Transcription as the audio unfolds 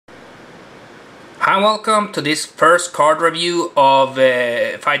Hi, welcome to this first card review of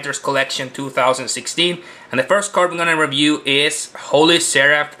Fighters Collection 2016, and the first card we're going to review is Holy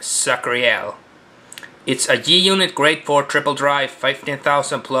Seraph Zachariel. It's a G unit, grade 4, triple drive,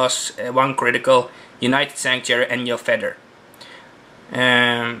 15,000 plus, 1 critical, United Sanctuary, and your feather.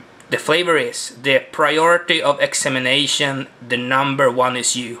 The flavor is the priority of extermination, the number 1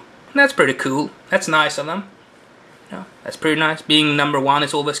 is you. That's pretty cool. That's nice of them. Yeah, that's pretty nice. Being number 1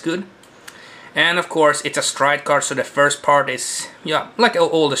 is always good. And of course it's a stride card, so the first part is, yeah, like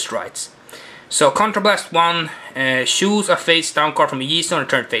all the strides. So Contrablast 1, choose a face down card from your G zone and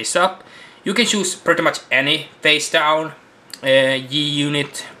turn face up. You can choose pretty much any face down G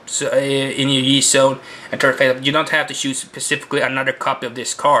unit in your G zone and turn face up. You don't have to choose specifically another copy of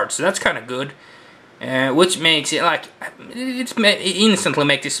this card, so that's kind of good. Which makes it like, it instantly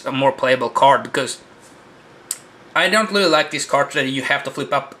makes this a more playable card, because I don't really like these cards that you have to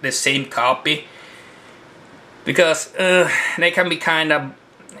flip up the same copy, because they can be kind of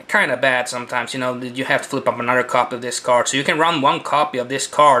bad sometimes. You know, you have to flip up another copy of this card, so you can run one copy of this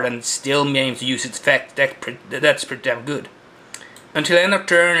card and still be able to use its effect. That's pretty damn good. Until end of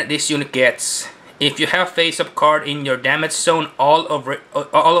turn, this unit gets, if you have face-up card in your damage zone, all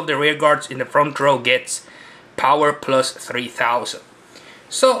of the rear guards in the front row gets power plus 3,000.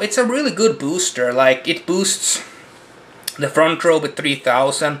 So it's a really good booster. Like, it boosts the front row with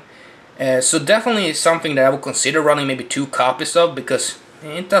 3,000, so definitely something that I would consider running maybe 2 copies of, because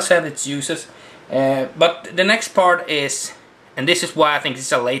it does have its uses. But the next part is, and this is why I think this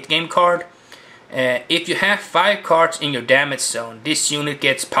is a late game card, if you have 5 cards in your damage zone, this unit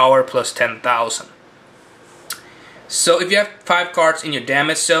gets power plus 10,000. So if you have 5 cards in your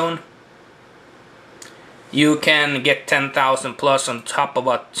damage zone, you can get 10,000 plus on top of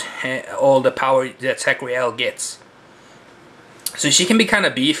what all the power that Zachariel gets. So she can be kind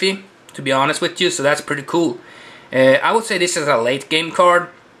of beefy, to be honest with you, so that's pretty cool. I would say this is a late game card,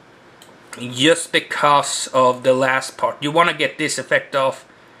 just because of the last part. You want to get this effect off,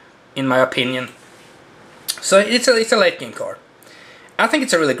 in my opinion. So it's a late game card. I think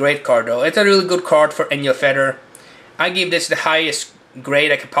it's a really great card though. It's a really good card for Angel Feather. I give this the highest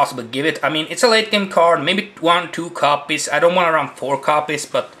grade I could possibly give it. I mean, it's a late game card, maybe 1 or 2 copies. I don't want to run 4 copies,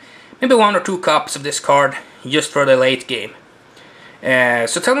 but maybe 1 or 2 copies of this card just for the late game.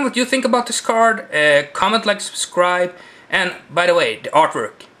 So tell me what you think about this card, comment, like, subscribe, and by the way, the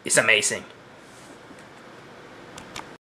artwork is amazing.